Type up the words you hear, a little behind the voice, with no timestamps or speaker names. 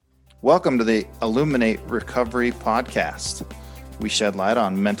Welcome to the Illuminate Recovery podcast. We shed light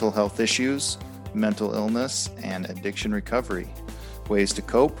on mental health issues, mental illness, and addiction recovery, ways to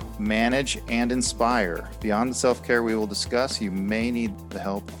cope, manage, and inspire. Beyond the self-care we will discuss, you may need the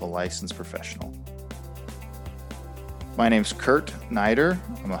help of a licensed professional. My name's Kurt Nider.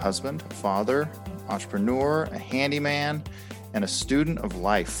 I'm a husband, a father, entrepreneur, a handyman, and a student of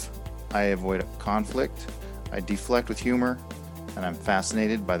life. I avoid conflict, I deflect with humor, and I'm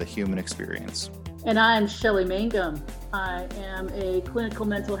fascinated by the human experience. And I'm Shelley Mangum. I am a clinical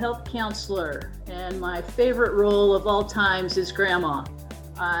mental health counselor, and my favorite role of all times is grandma.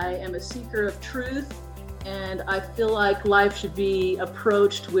 I am a seeker of truth, and I feel like life should be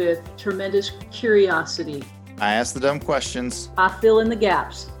approached with tremendous curiosity. I ask the dumb questions. I fill in the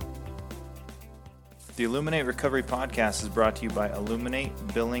gaps. The Illuminate Recovery podcast is brought to you by Illuminate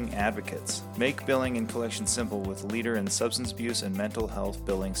Billing Advocates. Make billing and collection simple with leader in substance abuse and mental health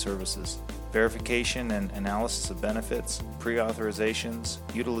billing services. Verification and analysis of benefits, pre-authorizations,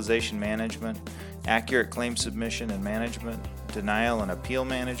 utilization management, accurate claim submission and management, denial and appeal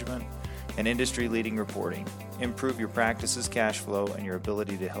management, and industry-leading reporting. Improve your practice's cash flow and your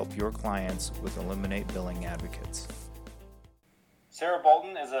ability to help your clients with Illuminate Billing Advocates. Sarah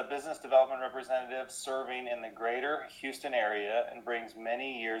Bolton is a business development representative serving in the greater Houston area and brings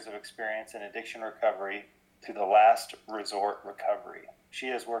many years of experience in addiction recovery to the last resort recovery. She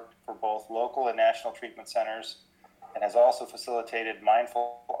has worked for both local and national treatment centers and has also facilitated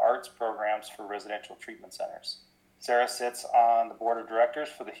mindful arts programs for residential treatment centers. Sarah sits on the board of directors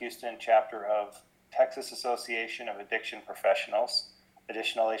for the Houston chapter of Texas Association of Addiction Professionals.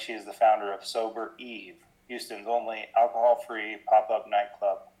 Additionally, she is the founder of Sober Eve, Houston's only alcohol-free pop-up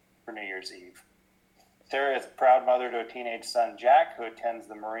nightclub for New Year's Eve. Sarah is a proud mother to a teenage son, Jack, who attends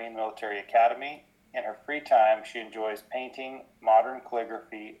the Marine Military Academy. In her free time, she enjoys painting, modern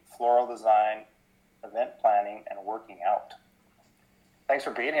calligraphy, floral design, event planning, and working out. Thanks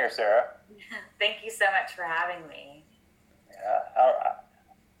for being here, Sarah. Thank you so much for having me. Yeah, our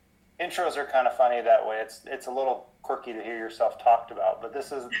intros are kind of funny that way. It's a little quirky to hear yourself talked about, but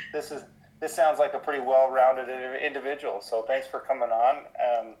this sounds like a pretty well-rounded individual. So thanks for coming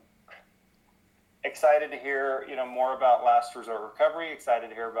on. Excited to hear more about Last Resort Recovery. Excited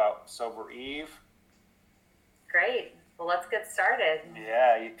to hear about Sober Eve. Great. Well, let's get started.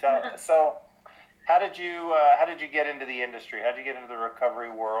 Yeah, you tell. So, how did you get into the industry? How did you get into the recovery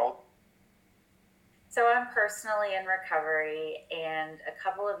world? So I'm personally in recovery, and a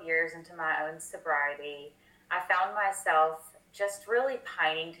couple of years into my own sobriety, I found myself just really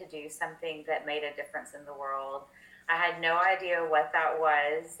pining to do something that made a difference in the world. I had no idea what that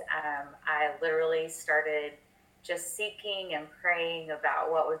was. I literally started just seeking and praying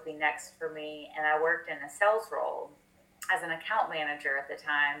about what would be next for me. And I worked in a sales role as an account manager at the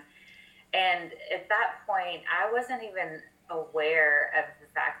time. And at that point, I wasn't even aware of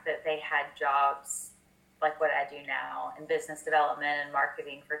the fact that they had jobs like what I do now in business development and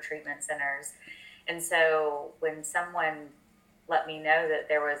marketing for treatment centers. And so when someone let me know that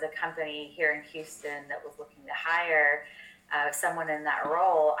there was a company here in Houston that was looking to hire someone in that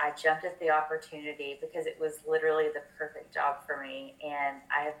role, I jumped at the opportunity because it was literally the perfect job for me. And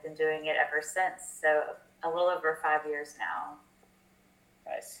I have been doing it ever since. So a little over 5 years now.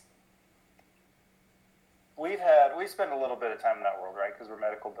 Nice. We spend a little bit of time in that world, right? Because we're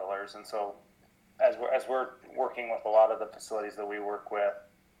medical billers. And so as we're working with a lot of the facilities that we work with,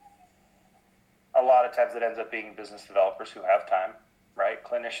 a lot of times it ends up being business developers who have time, right?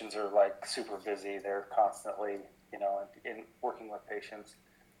 Clinicians are like super busy. They're constantly, in working with patients.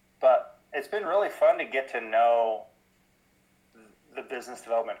 But it's been really fun to get to know the business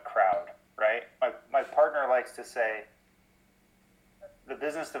development crowd, right? My partner likes to say the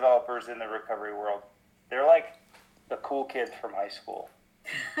business developers in the recovery world, they're like the cool kids from high school,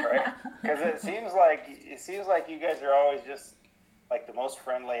 right? Because it seems like you guys are always just like the most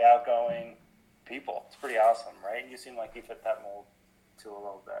friendly, outgoing people. It's pretty awesome, right? You seem like you fit that mold too a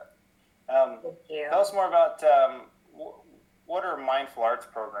little bit. Thank you. Tell us more about what are mindful arts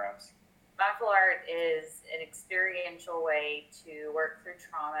programs? Mindful art is an experiential way to work through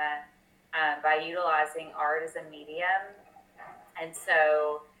trauma by utilizing art as a medium. And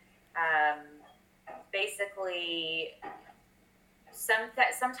so basically,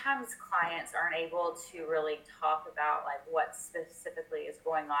 sometimes clients aren't able to really talk about like what specifically is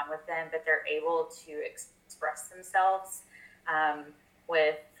going on with them, but they're able to express themselves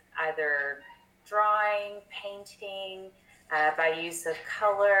with either drawing, painting, by use of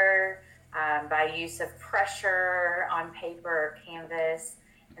color, by use of pressure on paper or canvas.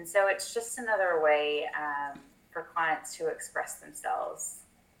 And so it's just another way for clients to express themselves.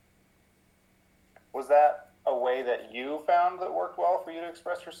 Was that a way that you found that worked well for you to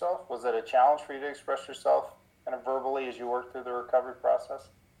express yourself? Was it a challenge for you to express yourself kind of verbally as you worked through the recovery process?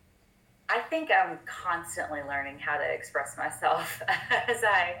 I think I'm constantly learning how to express myself as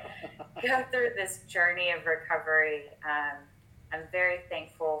I go through this journey of recovery. I'm very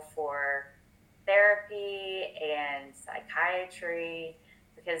thankful for therapy and psychiatry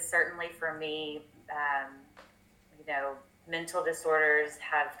because certainly for me, mental disorders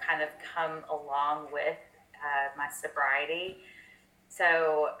have kind of come along with my sobriety.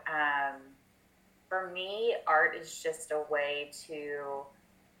 So for me, art is just a way to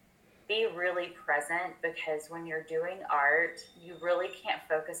be really present because when you're doing art, you really can't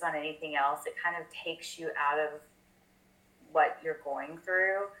focus on anything else. It kind of takes you out of what you're going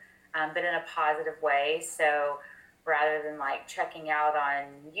through, but in a positive way. So rather than like checking out on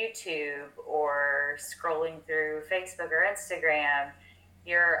YouTube or scrolling through Facebook or Instagram,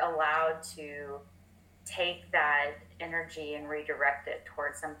 you're allowed to take that energy and redirect it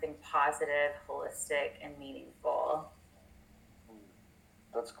towards something positive, holistic, and meaningful.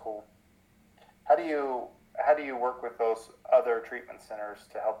 That's cool. How do you work with those other treatment centers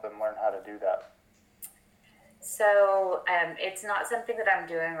to help them learn how to do that? So it's not something that I'm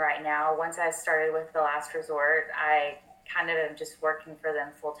doing right now. Once I started with The Last Resort, I kind of am just working for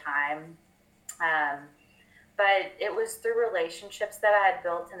them full time. But it was through relationships that I had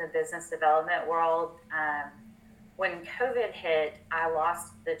built in the business development world. When COVID hit, I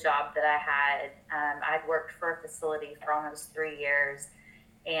lost the job that I had. I'd worked for a facility for almost 3 years,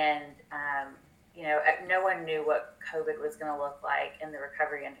 and no one knew what COVID was going to look like in the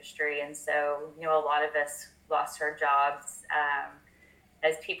recovery industry. And so, a lot of us lost our jobs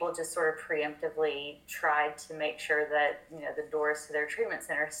as people just sort of preemptively tried to make sure that, the doors to their treatment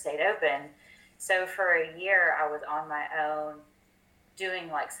centers stayed open. So for a year, I was on my own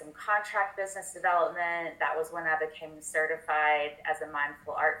doing like some contract business development. That was when I became certified as a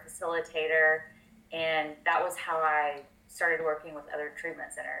mindful art facilitator. And that was how I started working with other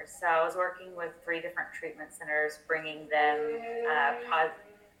treatment centers. So I was working with 3 different treatment centers, bringing them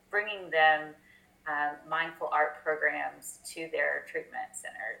mindful art programs to their treatment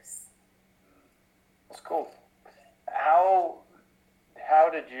centers. That's cool. How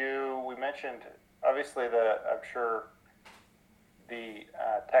did you? We mentioned obviously I'm sure the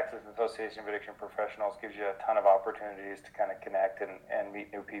Texas Association of Addiction Professionals gives you a ton of opportunities to kind of connect and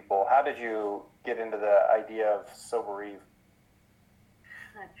meet new people. How did you get into the idea of Sober Eve?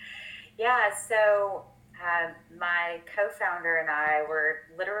 Yeah, so my co-founder and I were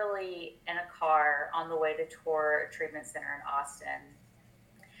literally in a car on the way to tour a treatment center in Austin.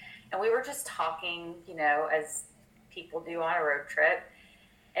 And we were just talking, as people do on a road trip.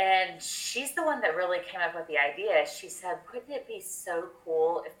 And she's the one that really came up with the idea. She said, wouldn't it be so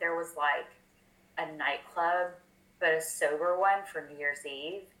cool if there was like a nightclub, but a sober one for New Year's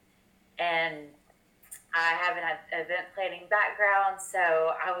Eve? And I have an event planning background, so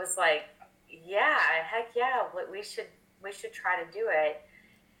I was like, yeah, heck yeah, we should try to do it.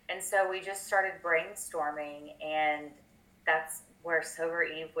 And so we just started brainstorming, and that's where Sober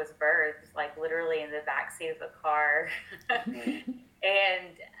Eve was birthed, like literally in the backseat of the car.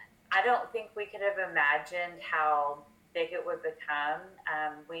 And I don't think we could have imagined how big it would become.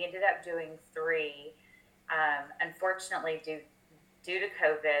 We ended up doing 3. Unfortunately, due to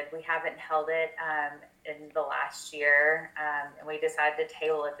COVID, we haven't held it in the last year, and we decided to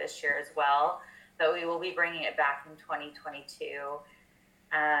table it this year as well. But we will be bringing it back in 2022.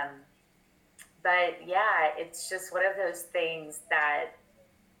 But yeah, it's just one of those things that,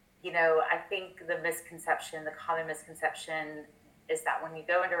 I think the common misconception is that when you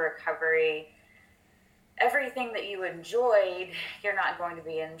go into recovery, everything that you enjoyed, you're not going to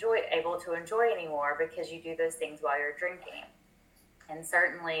be able to enjoy anymore because you do those things while you're drinking. And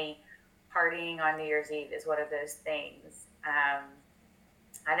certainly partying on New Year's Eve is one of those things. I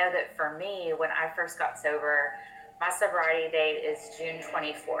know that for me, when I first got sober, my sobriety date is June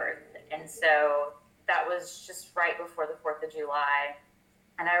 24th. And so that was just right before the 4th of July.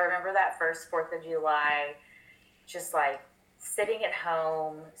 And I remember that first 4th of July, just like sitting at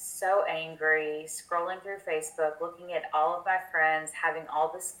home, so angry, scrolling through Facebook, looking at all of my friends having all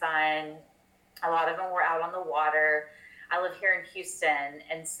this fun. A lot of them were out on the water. I live here in Houston,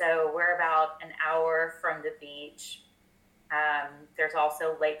 and so we're about an hour from the beach. There's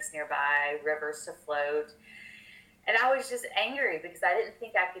also lakes nearby, rivers to float. And I was just angry because I didn't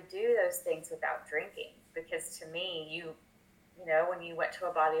think I could do those things without drinking. Because to me, you when you went to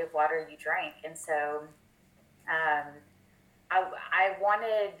a body of water, you drank. And so I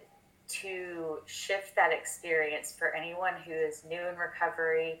wanted to shift that experience for anyone who is new in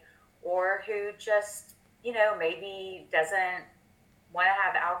recovery or who just, maybe doesn't want to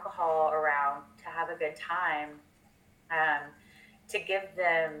have alcohol around to have a good time, to give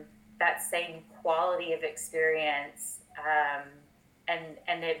them that same quality of experience,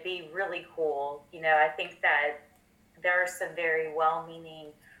 and it be really cool. I think that there are some very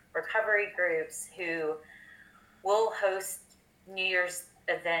well-meaning recovery groups who will host New Year's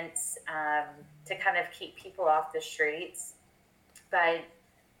events, to kind of keep people off the streets. But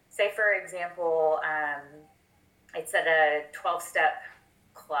say, for example, it's at a 12-step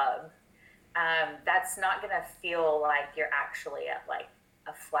club. That's not going to feel like you're actually at like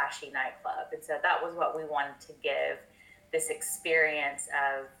a flashy nightclub. And so that was what we wanted to give, this experience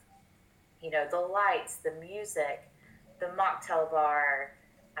of, the lights, the music, the mocktail bar,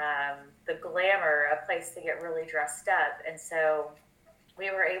 the glamour, a place to get really dressed up. And so we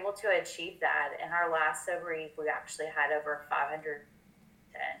were able to achieve that. In our last sober eve, we actually had over 510.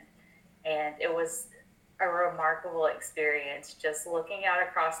 And it was a remarkable experience, just looking out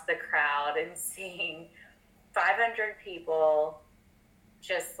across the crowd and seeing 500 people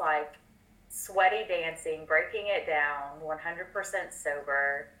just like sweaty dancing, breaking it down, 100%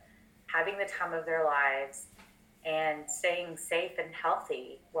 sober, having the time of their lives, and staying safe and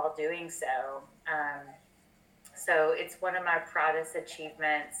healthy while doing so. So it's one of my proudest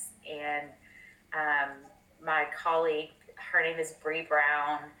achievements. And my colleague, her name is Bree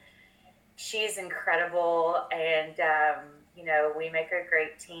Brown. She's incredible, and we make a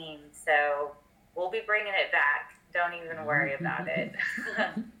great team. So we'll be bringing it back. Don't even worry about it.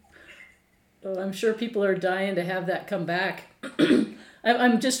 Well, I'm sure people are dying to have that come back.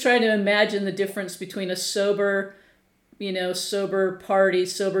 I'm just trying to imagine the difference between a sober party,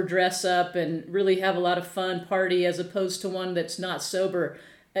 sober dress up, and really have a lot of fun party, as opposed to one that's not sober.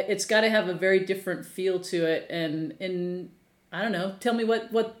 It's got to have a very different feel to it. And I don't know, tell me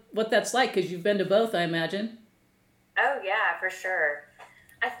what that's like, because you've been to both, I imagine. Oh, yeah, for sure.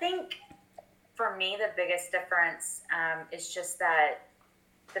 I think for me, the biggest difference is just that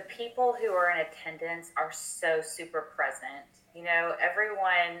the people who are in attendance are so super present.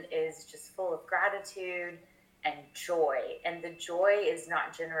 Everyone is just full of gratitude and joy. And the joy is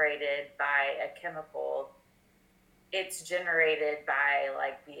not generated by a chemical. It's generated by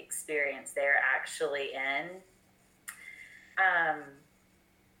like the experience they're actually in.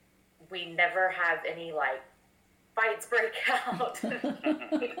 We never have any like fights break out.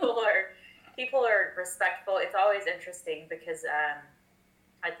 people are respectful. It's always interesting because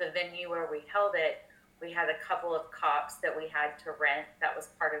at the venue where we held it, we had a couple of cops that we had to rent. That was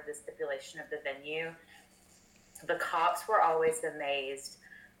part of the stipulation of the venue. The cops were always amazed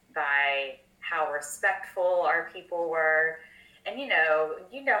by how respectful our people were. And you know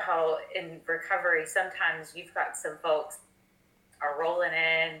how in recovery sometimes you've got some folks are rolling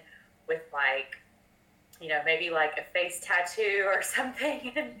in with like, maybe like a face tattoo or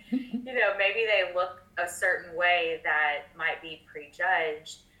something, and maybe they look a certain way that might be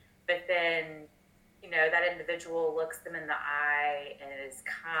prejudged, but then that individual looks them in the eye and is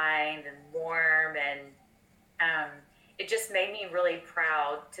kind and warm, and it just made me really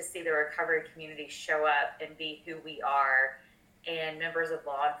proud to see the recovery community show up and be who we are, and members of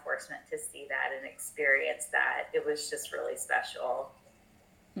law enforcement to see that and experience that. It was just really special.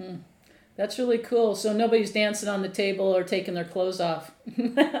 That's really cool. So nobody's dancing on the table or taking their clothes off.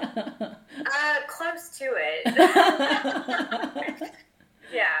 Close to it.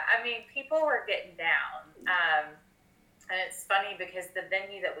 Yeah, I mean, people were getting down. And it's funny because the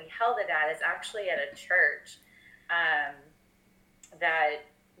venue that we held it at is actually at a church that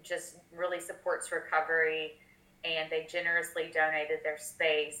just really supports recovery, and they generously donated their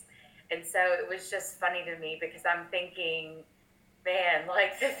space. And so it was just funny to me because I'm thinking, man,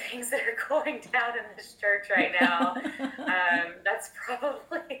 like the things that are going down in this church right now, that's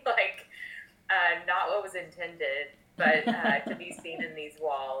probably like not what was intended, but to be seen in these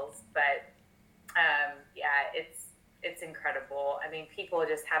walls. But yeah, it's incredible. I mean, people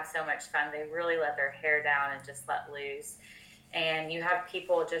just have so much fun. They really let their hair down and just let loose. And you have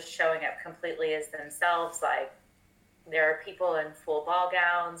people just showing up completely as themselves. Like there are people in full ball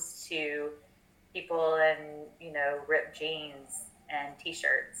gowns to people in, ripped jeans and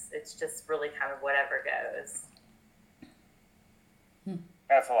t-shirts. It's just really kind of whatever goes.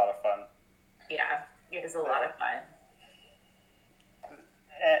 That's a lot of fun. Yeah, it is a lot of fun.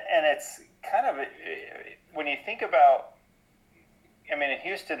 And it's kind of, when you think about, I mean, in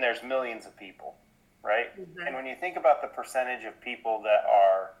Houston, there's millions of people, right? Mm-hmm. And when you think about the percentage of people that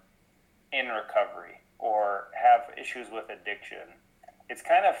are in recovery or have issues with addiction, it's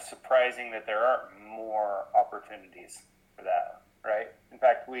kind of surprising that there aren't more opportunities for that. right? In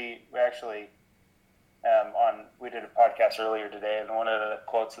fact, we actually we did a podcast earlier today, and one of the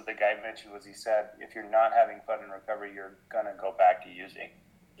quotes that the guy mentioned was, he said, if you're not having fun in recovery, you're going to go back to using.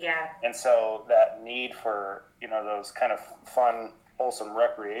 Yeah. And so that need for, those kind of fun, wholesome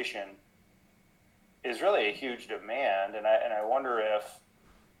recreation is really a huge demand. And I wonder if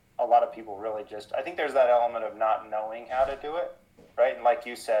a lot of people really I think there's that element of not knowing how to do it, right? And like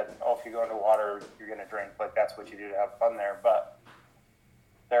you said, if you go into water, you're going to drink, like that's what you do to have fun there. But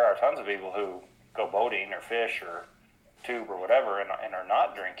there are tons of people who go boating or fish or tube or whatever and are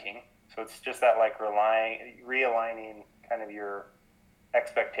not drinking. So it's just that like realigning kind of your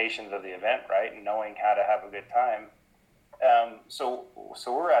expectations of the event, right? And knowing how to have a good time. So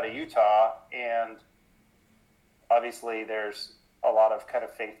we're out of Utah, and obviously there's a lot of kind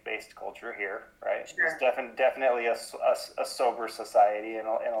of faith-based culture here, right? Sure. It's definitely a sober society in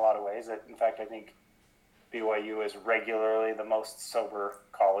a lot of ways. In fact, I think BYU is regularly the most sober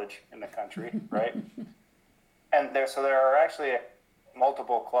college in the country, right? And there are actually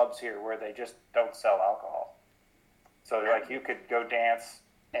multiple clubs here where they just don't sell alcohol. So like you could go dance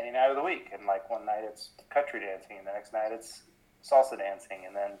any night of the week, and like one night it's country dancing, and the next night it's salsa dancing,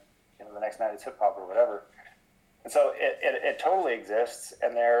 and then the next night it's hip hop or whatever. And so it totally exists,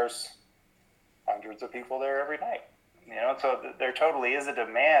 and there's hundreds of people there every night. So there totally is a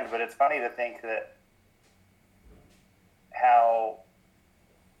demand, but it's funny to think that how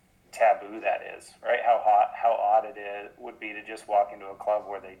taboo that is, right? How odd it would be to just walk into a club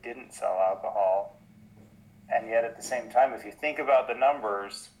where they didn't sell alcohol. And yet at the same time, if you think about the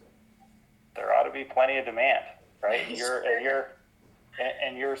numbers, there ought to be plenty of demand, right? Your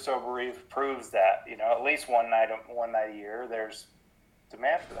sober reef proves that, at least one night a year, there's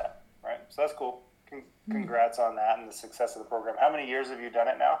demand for that, right? So that's cool. Congrats on that and the success of the program. How many years have you done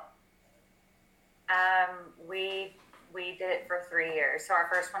it now? We did it for 3 years. So our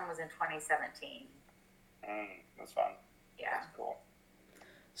first one was in 2017. That's fun. Yeah. That's cool.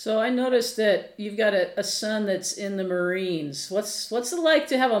 So I noticed that you've got a son that's in the Marines. What's it like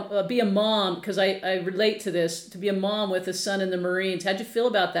to have be a mom? Because I relate to this, to be a mom with a son in the Marines. How'd you feel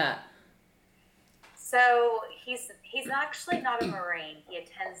about that? So he's actually not a Marine. He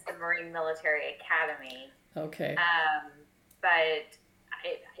attends the Marine Military Academy. Okay. But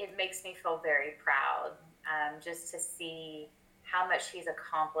it makes me feel very proud, just to see how much he's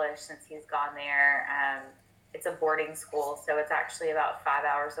accomplished since he's gone there. It's a boarding school, so it's actually about 5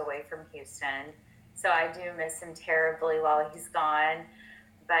 hours away from Houston. So I do miss him terribly while he's gone.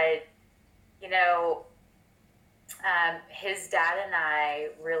 But, his dad and I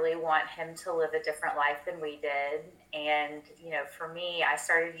really want him to live a different life than we did. And, for me, I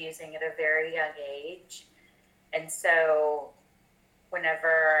started using at a very young age. And so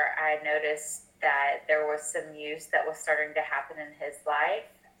whenever I noticed that there was some use that was starting to happen in his life,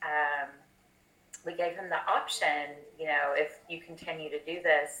 we gave him the option, if you continue to do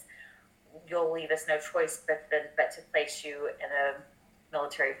this, you'll leave us no choice but to place you in a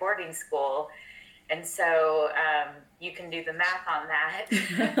military boarding school. And so you can do the math on that.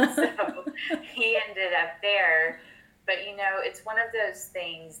 So he ended up there. But, it's one of those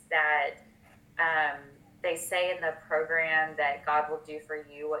things that they say in the program that God will do for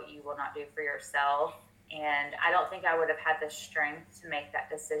you what you will not do for yourself. And I don't think I would have had the strength to make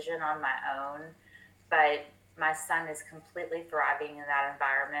that decision on my own. But my son is completely thriving in that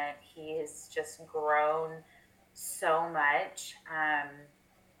environment. He has just grown so much,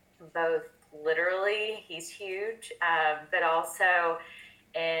 both literally, he's huge, but also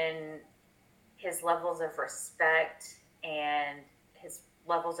in his levels of respect and his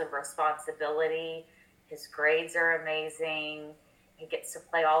levels of responsibility. His grades are amazing. He gets to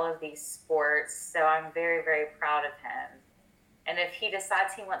play all of these sports. So I'm very, very proud of him. And if he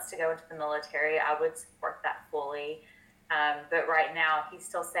decides he wants to go into the military, I would support that fully. But right now, he's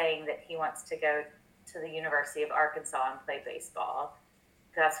still saying that he wants to go to the University of Arkansas and play baseball.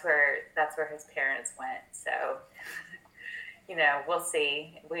 That's where his parents went. So, we'll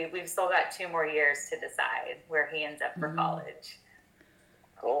see. We've still got 2 more years to decide where he ends up for college.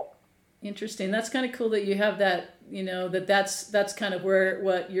 Cool. Interesting. That's kind of cool that you have that, that's kind of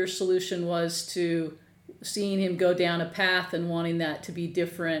what your solution was to seeing him go down a path and wanting that to be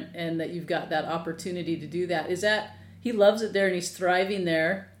different, and that you've got that opportunity to do that. Is that, he loves it there and he's thriving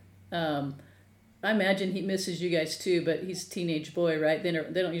there. I imagine he misses you guys too, but he's a teenage boy, right? They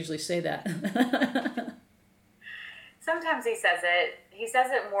don't usually say that. Sometimes he says it. He says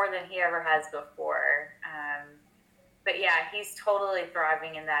it more than he ever has before. But yeah, he's totally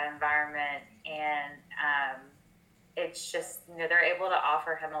thriving in that environment. And it's just, they're able to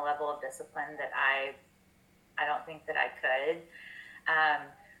offer him a level of discipline that I don't think that I could.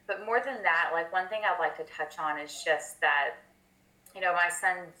 But more than that, like one thing I'd like to touch on is just that, my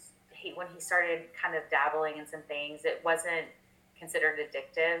son, when he started kind of dabbling in some things, it wasn't considered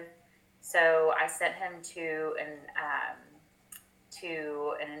addictive. So I sent him to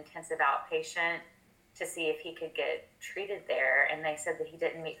an intensive outpatient to see if he could get treated there. And they said that he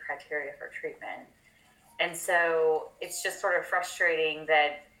didn't meet criteria for treatment. And so it's just sort of frustrating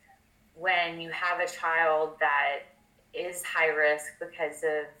that when you have a child that is high risk because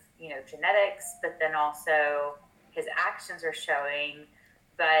of, genetics, but then also his actions are showing,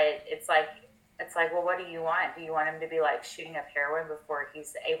 but it's like, well, what do you want? Do you want him to be like shooting up heroin before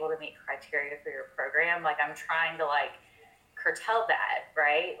he's able to meet criteria for your program? Like I'm trying to curtail that,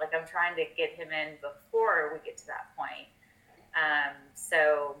 right? Like I'm trying to get him in before we get to that point.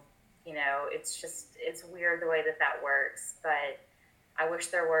 So, it's weird the way that works, but I wish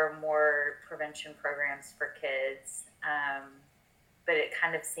there were more prevention programs for kids. But it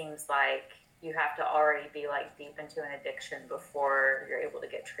kind of seems like you have to already be deep into an addiction before you're able to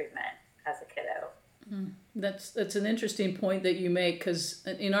get treatment as a kiddo. That's an interesting point that you make, because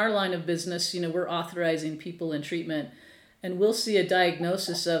in our line of business, we're authorizing people in treatment, and we'll see a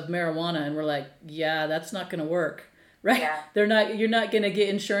diagnosis of marijuana and we're like, yeah, that's not going to work, right? Yeah. You're not going to get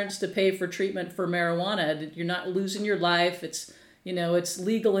insurance to pay for treatment for marijuana. You're not losing your life. It's, it's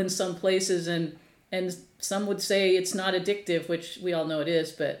legal in some places, and some would say it's not addictive, which we all know it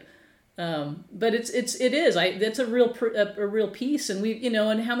is, but it is. That's a real piece. And we,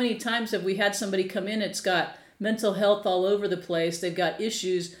 and how many times have we had somebody come in? It's got mental health all over the place. They've got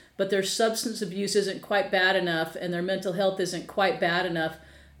issues, but their substance abuse isn't quite bad enough, and their mental health isn't quite bad enough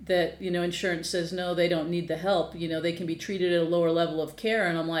that, insurance says, no, they don't need the help. They can be treated at a lower level of care.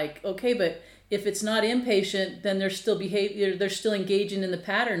 And I'm like, okay, but if it's not inpatient, then they're still engaging in the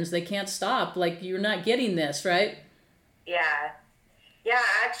patterns. They can't stop. Like, you're not getting this, right? Yeah. Yeah,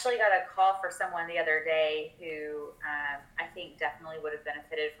 I actually got a call for someone the other day who I think definitely would have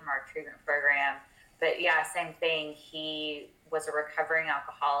benefited from our treatment program. But yeah, same thing. He was a recovering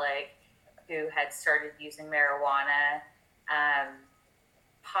alcoholic who had started using marijuana,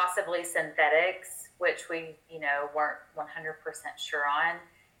 possibly synthetics, which we, weren't 100% sure on.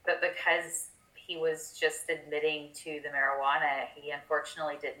 But because he was just admitting to the marijuana, he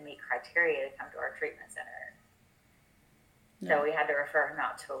unfortunately didn't meet criteria to come to our treatment center. No. So we had to refer him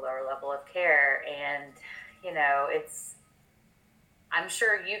out to a lower level of care. And, I'm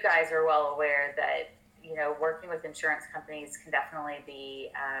sure you guys are well aware that, working with insurance companies can definitely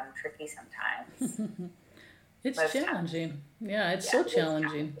be tricky sometimes. It's most challenging. Times. Yeah, it's so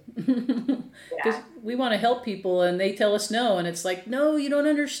challenging. Because we want to help people and they tell us no. And it's like, no, you don't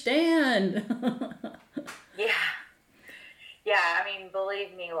understand. Yeah, I mean,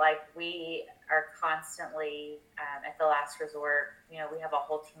 believe me, we are constantly at the last resort. We have a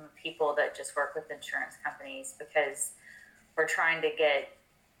whole team of people that just work with insurance companies because we're trying to get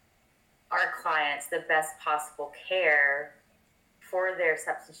our clients the best possible care for their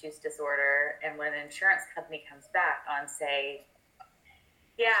substance use disorder. And when an insurance company comes back on, say,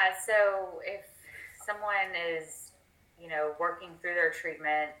 so if someone is, working through their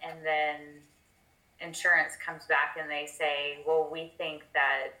treatment and then insurance comes back and they say, well, we think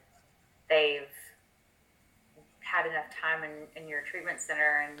that they've had enough time in your treatment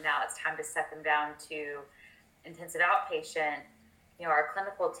center and now it's time to set them down to intensive outpatient, our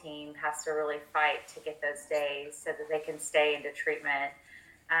clinical team has to really fight to get those days so that they can stay into treatment.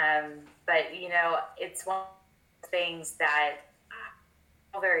 But, it's one of the things that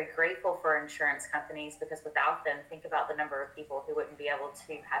I'm very grateful for insurance companies, because without them, think about the number of people who wouldn't be able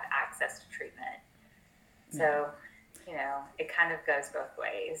to have access to treatment. So, it kind of goes both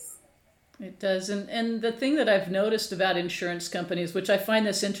ways. It does. And the thing that I've noticed about insurance companies, which I find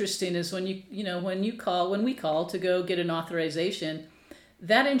this interesting, is when we call to go get an authorization,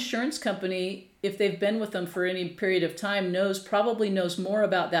 that insurance company, if they've been with them for any period of time, probably knows more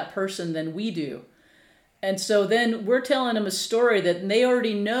about that person than we do. And so then we're telling them a story that they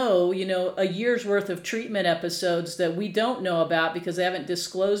already know, a year's worth of treatment episodes that we don't know about because they haven't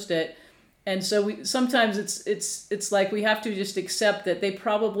disclosed it. And so sometimes it's like we have to just accept that they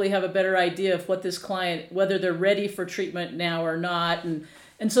probably have a better idea of what this client, whether they're ready for treatment now or not. And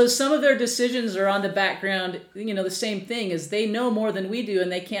so some of their decisions are on the background, the same thing is they know more than we do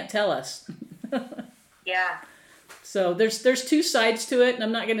and they can't tell us. Yeah. So there's two sides to it, and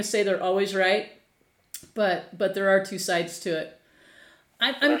I'm not going to say they're always right, but there are two sides to it.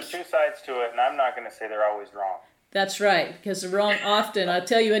 There's two sides to it, and I'm not going to say they're always wrong. That's right, because they're wrong often. I'll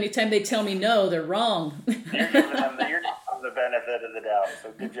tell you, anytime they tell me no, they're wrong. You're giving them the benefit of the doubt,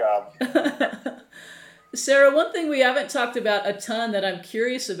 so good job. Sarah, one thing we haven't talked about a ton that I'm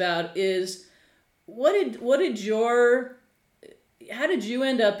curious about is how did you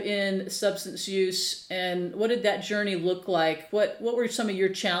end up in substance use, and what did that journey look like? What were some of your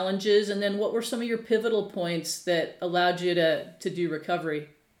challenges, and then what were some of your pivotal points that allowed you to do recovery?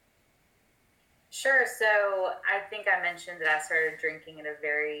 Sure. So I think I mentioned that I started drinking at a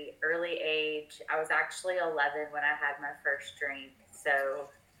very early age. I was actually 11 when I had my first drink, so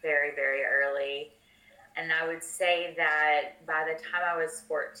very, very early. And I would say that by the time I was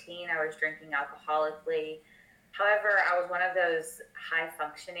 14, I was drinking alcoholically. However, I was one of those high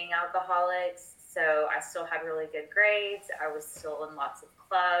functioning alcoholics. So I still had really good grades. I was still in lots of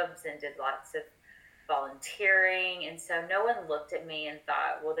clubs and did lots of volunteering. And so no one looked at me and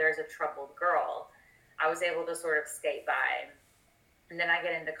thought, well, there's a troubled girl. I was able to sort of skate by. And then I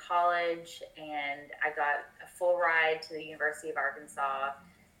get into college and I got a full ride to the University of Arkansas.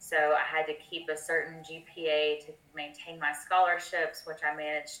 So I had to keep a certain GPA to maintain my scholarships, which I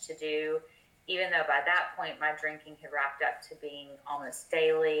managed to do, even though by that point my drinking had wrapped up to being almost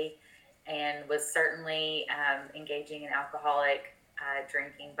daily and was certainly engaging in alcoholic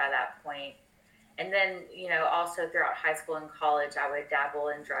drinking by that point. And then, also throughout high school and college, I would dabble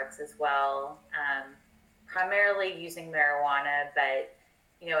in drugs as well, primarily using marijuana, but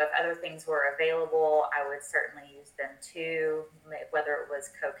if other things were available, I would certainly use them too, whether it was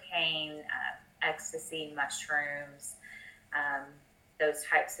cocaine, ecstasy, mushrooms, those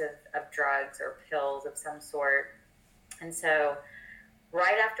types of drugs or pills of some sort. And so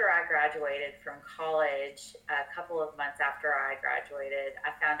right after I graduated from college, a couple of months after I graduated,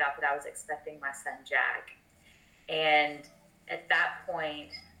 I found out that I was expecting my son, Jack. And at that point,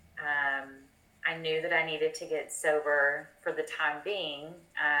 I knew that I needed to get sober for the time being.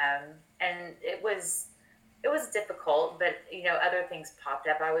 And it was difficult, but, other things popped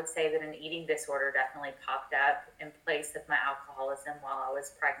up. I would say that an eating disorder definitely popped up in place of my alcoholism while I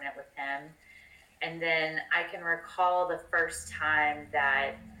was pregnant with him. And then I can recall the first time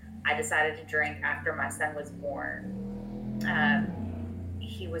that I decided to drink after my son was born.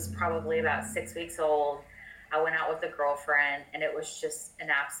 He was probably about 6 weeks old. I went out with a girlfriend and it was just an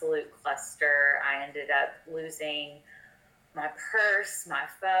absolute cluster. I ended up losing my purse, my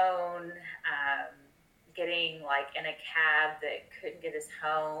phone, getting in a cab that couldn't get us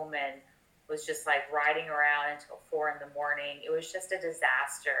home and was just riding around until 4 a.m. It was just a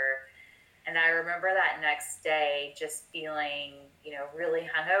disaster. And I remember that next day just feeling, really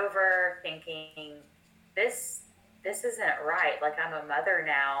hungover, thinking, this isn't right. I'm a mother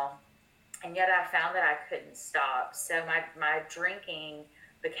now. And yet I found that I couldn't stop. So my drinking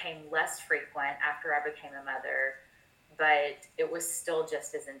became less frequent after I became a mother, but it was still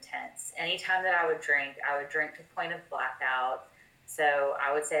just as intense. Anytime that I would drink to point of blackout. So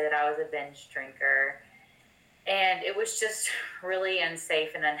I would say that I was a binge drinker. And it was just really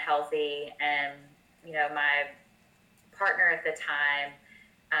unsafe and unhealthy. And, my partner at the time,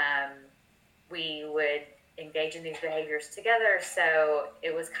 we would engage in these behaviors together. So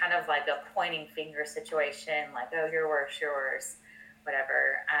it was kind of like a pointing finger situation, oh, you're worse,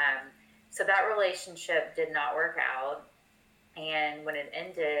 whatever. So that relationship did not work out. And when it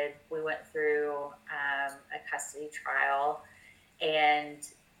ended, we went through a custody trial. And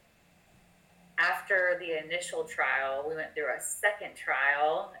after the initial trial, we went through a second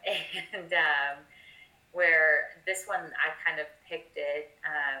trial, and where this one I kind of picked it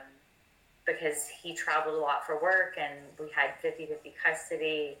because he traveled a lot for work and we had 50-50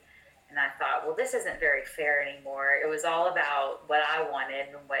 custody. And I thought, well, this isn't very fair anymore. It was all about what I wanted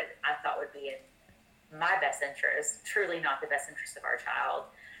and what I thought would be in my best interest, truly not the best interest of our child.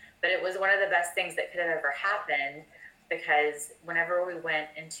 But it was one of the best things that could have ever happened, because whenever we went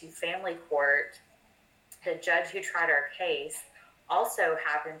into family court, the judge who tried our case also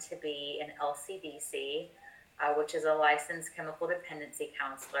happened to be an LCDC, which is a licensed chemical dependency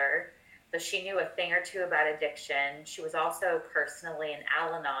counselor. So she knew a thing or two about addiction. She was also personally in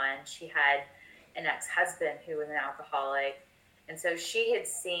Al-Anon. She had an ex-husband who was an alcoholic. And so she had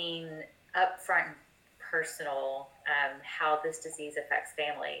seen up front and personal how this disease affects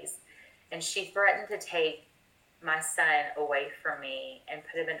families. And she threatened to take my son away from me and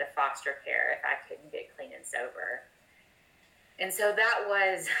put him into foster care if I couldn't get clean and sober. And so that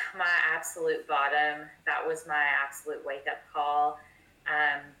was my absolute bottom. That was my absolute wake-up call.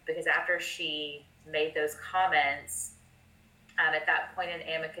 Because after she made those comments, at that point an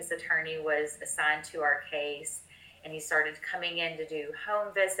amicus attorney was assigned to our case, and he started coming in to do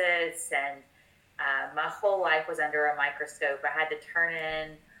home visits, and my whole life was under a microscope. I had to turn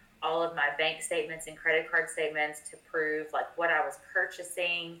in all of my bank statements and credit card statements to prove what I was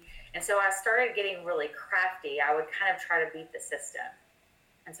purchasing. And so I started getting really crafty. I would kind of try to beat the system.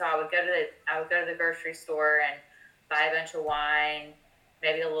 And so I would go to the grocery store and buy a bunch of wine,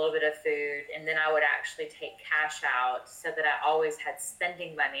 maybe a little bit of food, and then I would actually take cash out so that I always had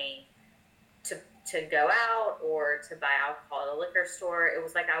spending money to go out or to buy alcohol at a liquor store. It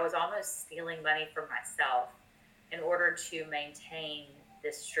was like I was almost stealing money from myself in order to maintain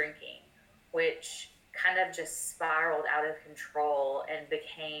this drinking, which kind of just spiraled out of control and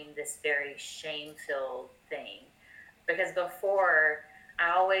became this very shame-filled thing. Because before,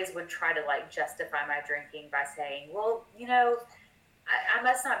 I always would try to like justify my drinking by saying, well, you know, I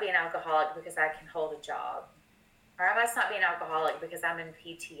must not be an alcoholic because I can hold a job. Or I must not be an alcoholic because I'm in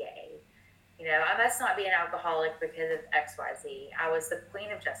PTA. You know, I must not be an alcoholic because of XYZ. I was the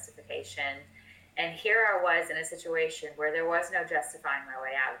queen of justification. And here I was in a situation where there was no justifying my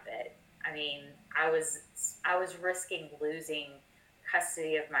way out of it. I mean, I was risking losing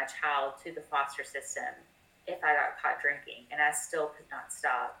custody of my child to the foster system if I got caught drinking, and I still could not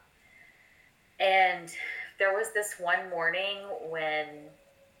stop. And there was this one morning when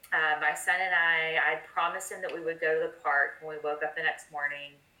my son and I promised him that we would go to the park when we woke up the next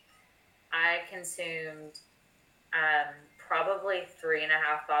morning. I consumed probably 3.5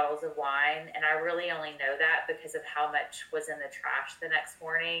 bottles of wine, and I really only know that because of how much was in the trash the next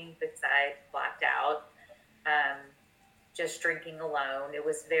morning because I blacked out just drinking alone. It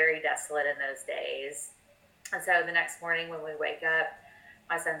was very desolate in those days. And so the next morning when we wake up,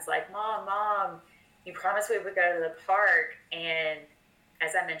 my son's like, Mom, you promised we would go to the park. And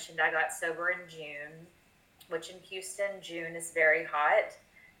as I mentioned, I got sober in June, which in Houston, June is very hot.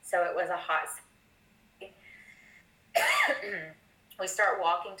 So it was a hot we start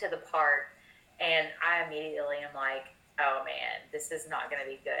walking to the park, and I immediately am like, oh man, this is not going to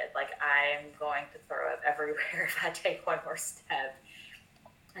be good. Like, I'm going to throw up everywhere if I take one more step.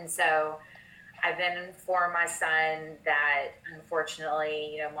 And so I then informed my son that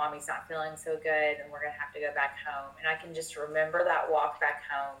unfortunately, you know, Mommy's not feeling so good and we're going to have to go back home. And I can just remember that walk back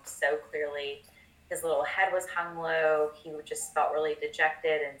home so clearly. His little head was hung low. He just felt really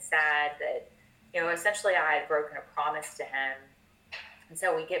dejected and sad that, you know, essentially I had broken a promise to him. And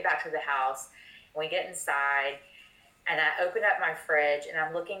so we get back to the house and we get inside and I open up my fridge and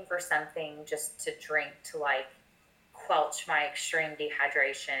I'm looking for something just to drink to like quelch my extreme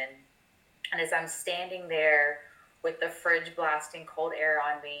dehydration. And as I'm standing there with the fridge blasting cold air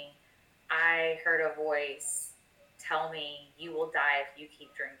on me, I heard a voice tell me, you will die if you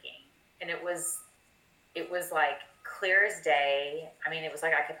keep drinking. And it was like clear as day. I mean, it was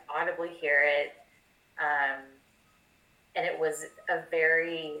like I could audibly hear it. And it was a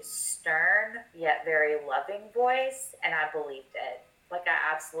very stern yet very loving voice, and I believed it. Like,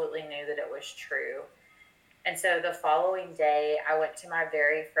 I absolutely knew that it was true. And so the following day, I went to my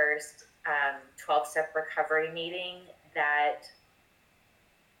very first 12-step recovery meeting that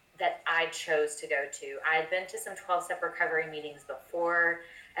I chose to go to. I had been to some 12-step recovery meetings before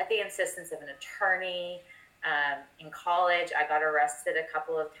at the insistence of an attorney. In college, I got arrested a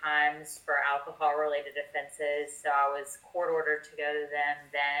couple of times for alcohol-related offenses, so I was court-ordered to go to them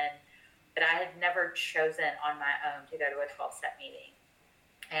then, but I had never chosen on my own to go to a 12-step meeting.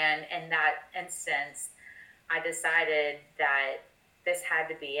 And in that instance, I decided that this had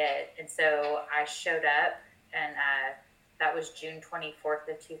to be it, and so I showed up, and that was June 24th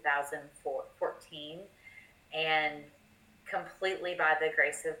of 2014, and completely by the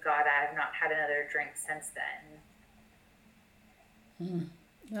grace of God, I have not had another drink since then.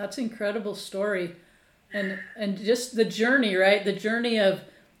 That's an incredible story. And just the journey, right? The journey of,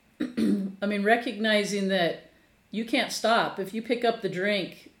 I mean, recognizing that you can't stop. If you pick up the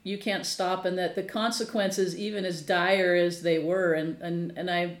drink, you can't stop, and that the consequences, even as dire as they were, and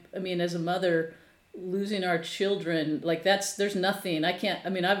I mean, as a mother, losing our children, like there's nothing.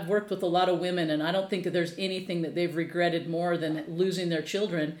 I've worked with a lot of women, and I don't think that there's anything that they've regretted more than losing their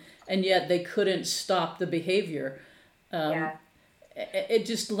children, and yet they couldn't stop the behavior. It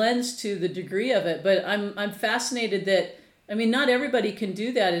just lends to the degree of it. But I'm fascinated that, I mean, not everybody can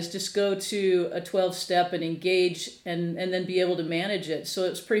do that, is just go to a 12-step and engage and then be able to manage it. So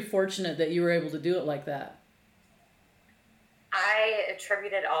it's pretty fortunate that you were able to do it like that. I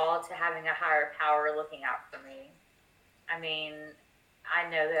attribute it all to having a higher power looking out for me. I mean, I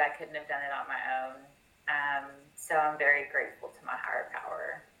know that I couldn't have done it on my own. So I'm very grateful to my higher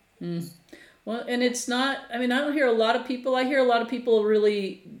power. Well, and it's not, I mean, I hear a lot of people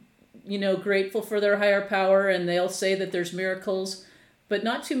really, you know, grateful for their higher power, and they'll say that there's miracles, but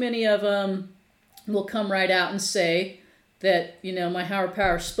not too many of them will come right out and say that, you know, my higher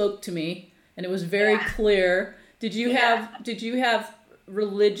power spoke to me and it was very clear. Did you have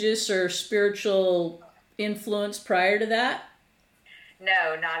religious or spiritual influence prior to that?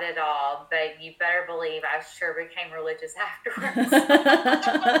 No, not at all. But you better believe I sure became religious afterwards.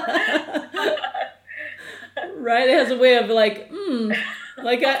 Right? It has a way of like,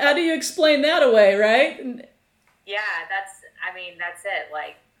 like how do you explain that away, right? Yeah, that's it.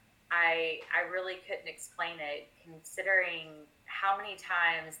 Like, I really couldn't explain it, considering how many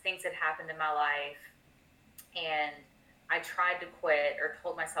times things had happened in my life, and I tried to quit or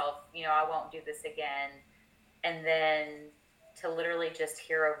told myself, I won't do this again, and then to literally just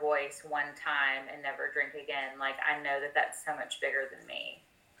hear a voice one time and never drink again, like, I know that that's so much bigger than me.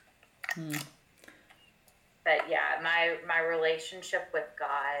 But yeah, my relationship with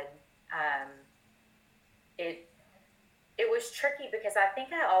God, it was tricky because I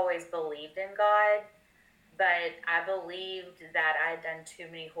think I always believed in God, but I believed that I had done too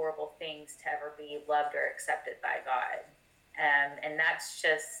many horrible things to ever be loved or accepted by God. And that's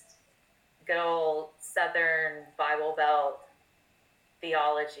just good old Southern Bible Belt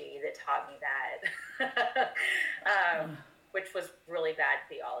theology that taught me that, which was really bad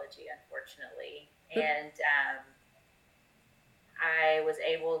theology, unfortunately. And I was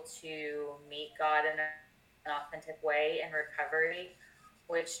able to meet God in an authentic way in recovery,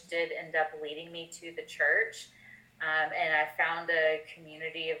 which did end up leading me to the church. And I found a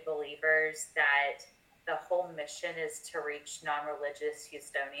community of believers that the whole mission is to reach non-religious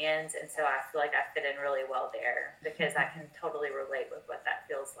Houstonians. And so I feel like I fit in really well there because I can totally relate with what that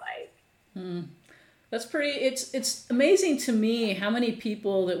feels like. That's pretty. It's amazing to me how many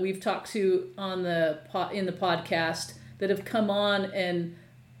people that we've talked to in the podcast that have come on, and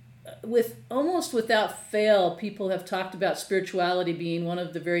with almost without fail, people have talked about spirituality being one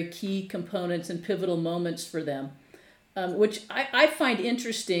of the very key components and pivotal moments for them, which I find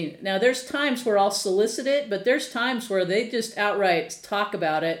interesting. Now, there's times where I'll solicit it, but there's times where they just outright talk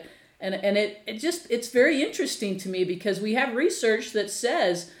about it, and it's very interesting to me because we have research that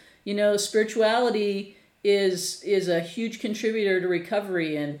says, spirituality is a huge contributor to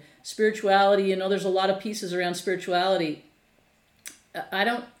recovery, and spirituality, there's a lot of pieces around spirituality.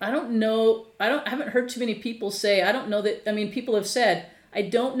 I haven't heard too many people say, people have said, I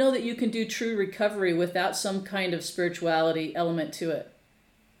don't know that you can do true recovery without some kind of spirituality element to it.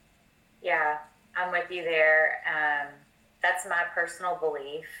 Yeah, I'm with you there. That's my personal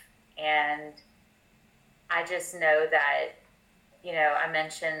belief. And I just know that, I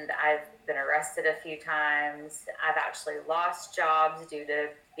mentioned I've been arrested a few times. I've actually lost jobs due to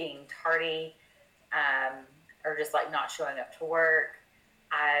being tardy, or just like not showing up to work.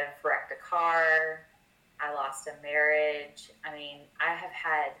 I've wrecked a car. I lost a marriage. I have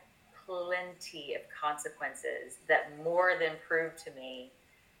had plenty of consequences that more than prove to me,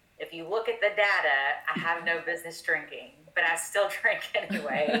 if you look at the data, I have no business drinking, but I still drink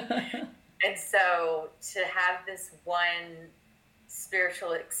anyway. And so to have this one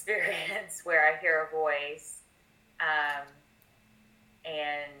spiritual experience where I hear a voice,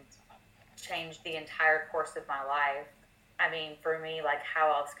 and change the entire course of my life. For me, like,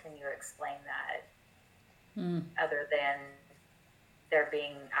 how else can you explain that other than there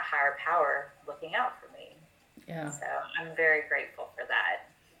being a higher power looking out for me? Yeah. So I'm very grateful for that.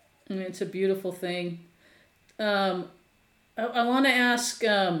 It's a beautiful thing. I want to ask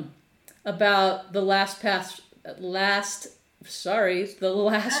about the Last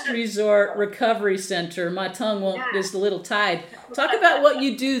Resort Recovery Center. My tongue is a little tied. Talk about what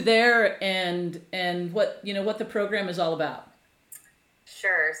you do there and what the program is all about.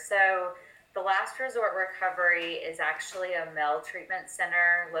 Sure. So the Last Resort Recovery is actually a male treatment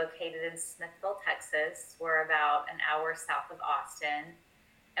center located in Smithville, Texas. We're about an hour south of Austin.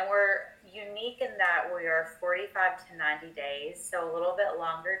 And we're unique in that we are 45 to 90 days, so a little bit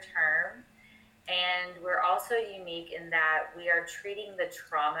longer term. And we're also unique in that we are treating the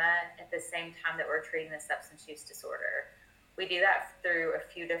trauma at the same time that we're treating the substance use disorder. We do that through a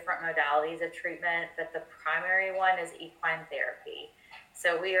few different modalities of treatment, but the primary one is equine therapy.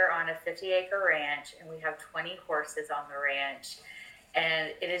 So we are on a 50-acre ranch, and we have 20 horses on the ranch.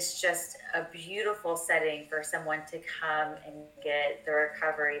 And it is just a beautiful setting for someone to come and get the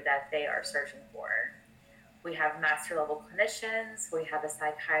recovery that they are searching for. We have master level clinicians. We have a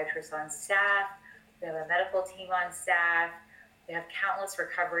psychiatrist on staff. We have a medical team on staff. We have countless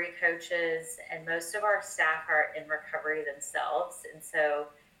recovery coaches, and most of our staff are in recovery themselves. And so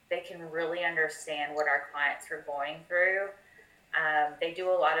they can really understand what our clients are going through. They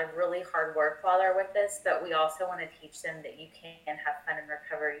do a lot of really hard work while they're with us, but we also want to teach them that you can have fun in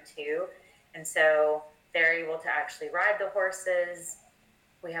recovery too. And so they're able to actually ride the horses.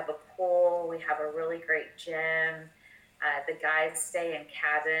 We have a pool. We have a really great gym. The guides stay in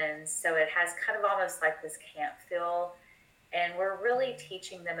cabins, so it has kind of almost like this camp feel. And we're really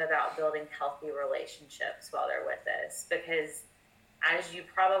teaching them about building healthy relationships while they're with us, because as you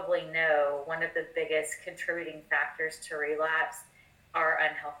probably know, one of the biggest contributing factors to relapse are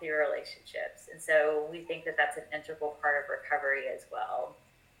unhealthy relationships. And so we think that that's an integral part of recovery as well.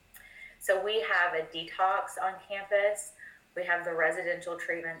 So we have a detox on campus, we have the residential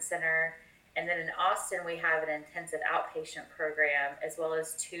treatment center, and then in Austin, we have an intensive outpatient program, as well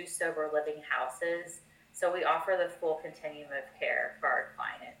as 2 sober living houses. So we offer the full continuum of care for our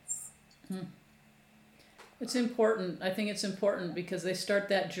clients. It's important. I think it's important because they start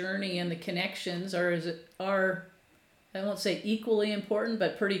that journey, and the connections are I won't say equally important,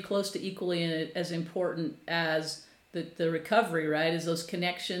 but pretty close to equally as important as the recovery, right? Is those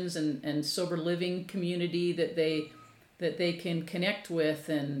connections and sober living community that they can connect with,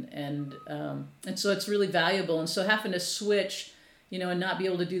 and so it's really valuable. And so having to switch, and not be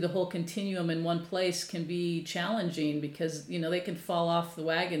able to do the whole continuum in one place can be challenging, because they can fall off the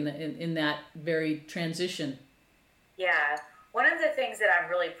wagon in that very transition. Yeah. One of the things that I'm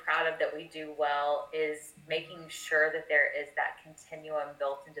really proud of that we do well is making sure that there is that continuum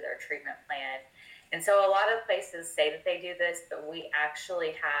built into their treatment plan. And so a lot of places say that they do this, but we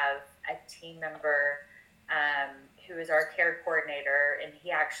actually have a team member who is our care coordinator, and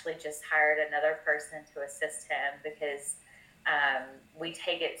he actually just hired another person to assist him, because we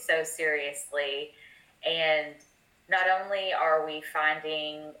take it so seriously. And not only are we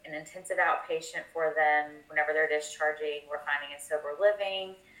finding an intensive outpatient for them whenever they're discharging, we're finding a sober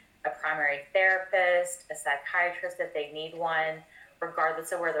living, a primary therapist, a psychiatrist if they need one,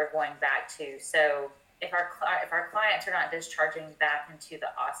 regardless of where they're going back to. So if our clients are not discharging back into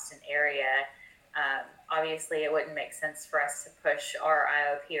the Austin area, obviously it wouldn't make sense for us to push our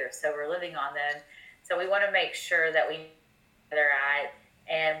IOP or sober living on them. So we want to make sure that we know where they're at,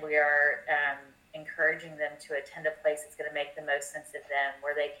 and we are encouraging them to attend a place that's going to make the most sense of them,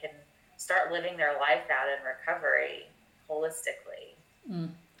 where they can start living their life out in recovery holistically.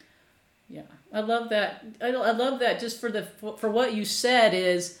 Yeah, I love that. I love that. Just for what you said,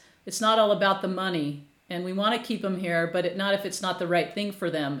 is it's not all about the money, and we want to keep them here, but not if it's not the right thing for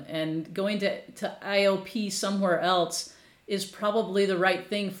them. And going to IOP somewhere else is probably the right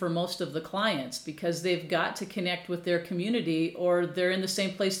thing for most of the clients, because they've got to connect with their community, or they're in the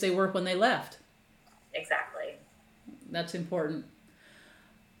same place they were when they left. Exactly. That's important.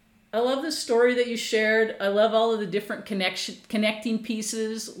 I love the story that you shared. I love all of the different connecting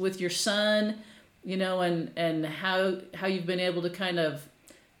pieces with your son, and how you've been able to kind of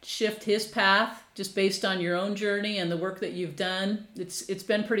shift his path just based on your own journey and the work that you've done. It's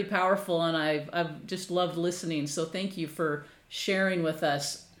been pretty powerful, and I've just loved listening. So thank you for sharing with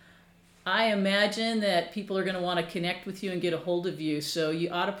us. I imagine that people are going to want to connect with you and get a hold of you, so you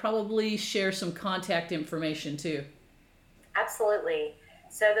ought to probably share some contact information too. Absolutely.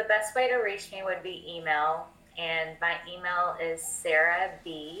 So the best way to reach me would be email, and my email is Sarah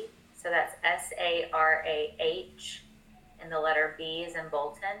B. So that's SARAH, and the letter B is in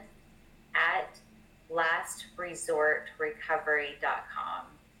Bolton, at lastresortrecovery.com.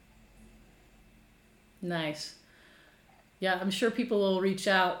 Nice. Yeah, I'm sure people will reach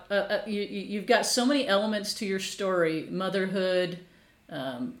out. You've got so many elements to your story: motherhood,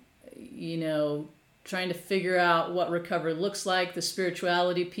 trying to figure out what recovery looks like, the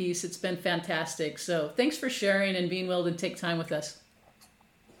spirituality piece. It's been fantastic. So thanks for sharing and being willing to take time with us.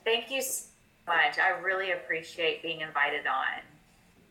 Thank you so much. I really appreciate being invited on.